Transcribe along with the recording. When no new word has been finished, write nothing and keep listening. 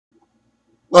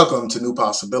Welcome to New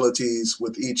Possibilities.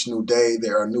 With each new day,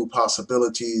 there are new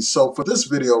possibilities. So for this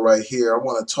video right here, I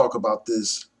want to talk about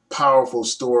this powerful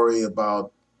story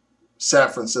about San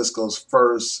Francisco's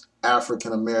first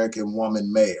African-American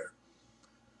woman mayor.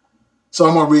 So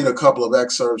I'm going to read a couple of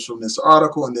excerpts from this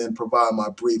article and then provide my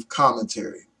brief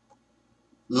commentary.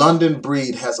 London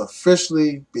Breed has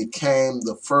officially become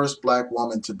the first black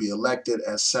woman to be elected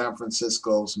as San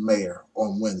Francisco's mayor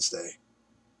on Wednesday.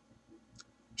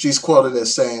 She's quoted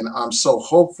as saying, "I'm so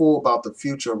hopeful about the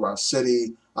future of our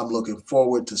city. I'm looking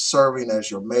forward to serving as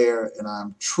your mayor, and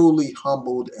I'm truly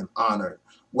humbled and honored.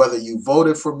 Whether you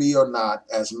voted for me or not,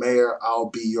 as mayor, I'll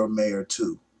be your mayor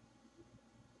too."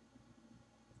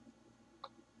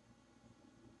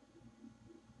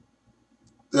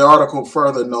 The article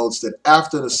further notes that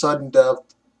after the sudden death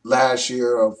last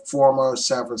year of former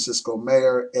San Francisco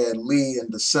Mayor Ed Lee in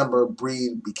December,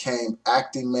 Breed became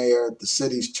acting mayor. The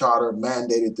city's charter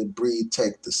mandated that Breed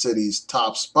take the city's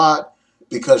top spot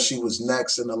because she was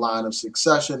next in the line of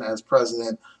succession as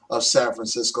president of San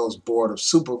Francisco's Board of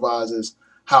Supervisors.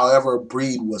 However,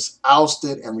 Breed was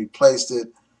ousted and replaced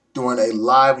it during a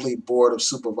lively Board of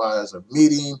Supervisors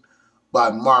meeting by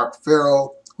Mark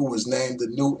Farrell, who was named the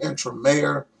new interim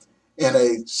mayor in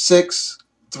a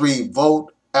 6-3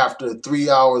 vote. After 3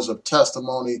 hours of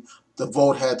testimony, the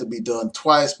vote had to be done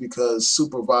twice because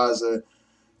Supervisor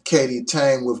Katie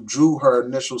Tang withdrew her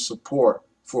initial support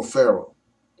for Farrell.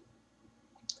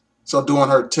 So during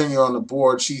her tenure on the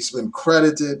board, she's been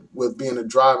credited with being a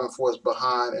driving force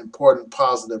behind important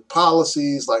positive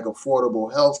policies like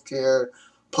affordable health care,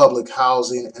 public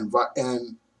housing,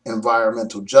 and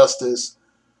environmental justice.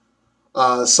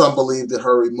 Some believe that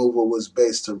her removal was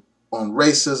based on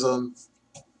racism.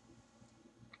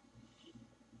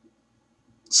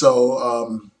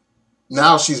 So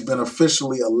now she's been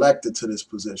officially elected to this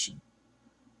position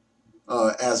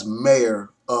as mayor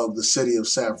of the city of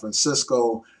San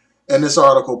Francisco. And this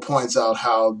article points out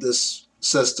how this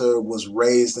sister was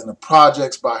raised in the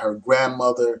projects by her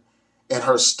grandmother, and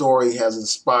her story has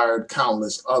inspired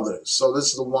countless others. So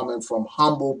this is a woman from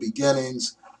humble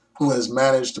beginnings who has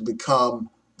managed to become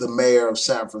the mayor of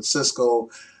San Francisco.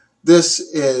 This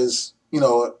is,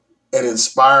 an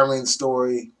inspiring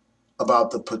story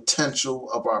about the potential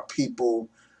of our people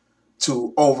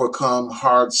to overcome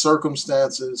hard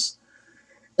circumstances.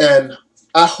 And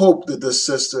I hope that this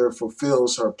sister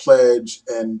fulfills her pledge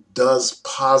and does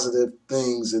positive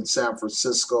things in San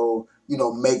Francisco,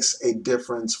 makes a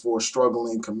difference for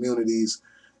struggling communities.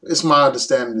 It's my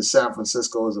understanding that San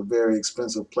Francisco is a very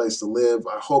expensive place to live.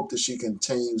 I hope that she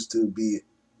continues to be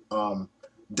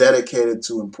dedicated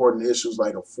to important issues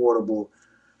like affordable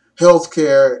health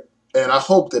care, and I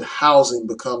hope that housing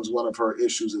becomes one of her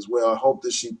issues as well. I hope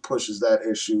that she pushes that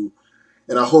issue,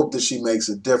 and I hope that she makes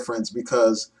a difference,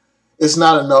 because it's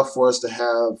not enough for us to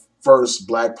have first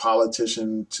black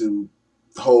politician to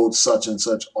hold such and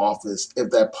such office if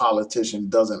that politician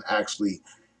doesn't actually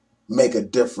make a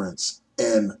difference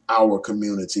in our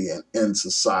community and in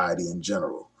society in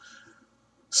general.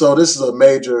 So this is a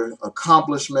major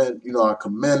accomplishment. I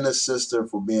commend this sister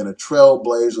for being a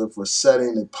trailblazer, for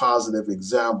setting a positive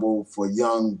example for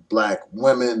young black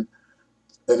women,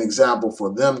 an example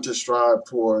for them to strive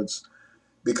towards.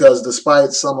 Because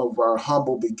despite some of our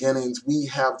humble beginnings, we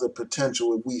have the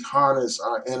potential, if we harness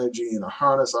our energy and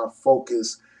harness our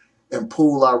focus and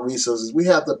pool our resources, we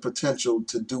have the potential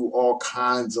to do all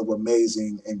kinds of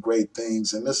amazing and great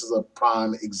things. And this is a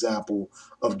prime example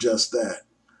of just that.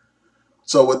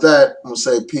 So with that, I'm going to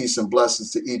say peace and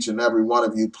blessings to each and every one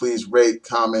of you. Please rate,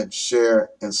 comment,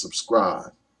 share, and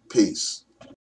subscribe. Peace.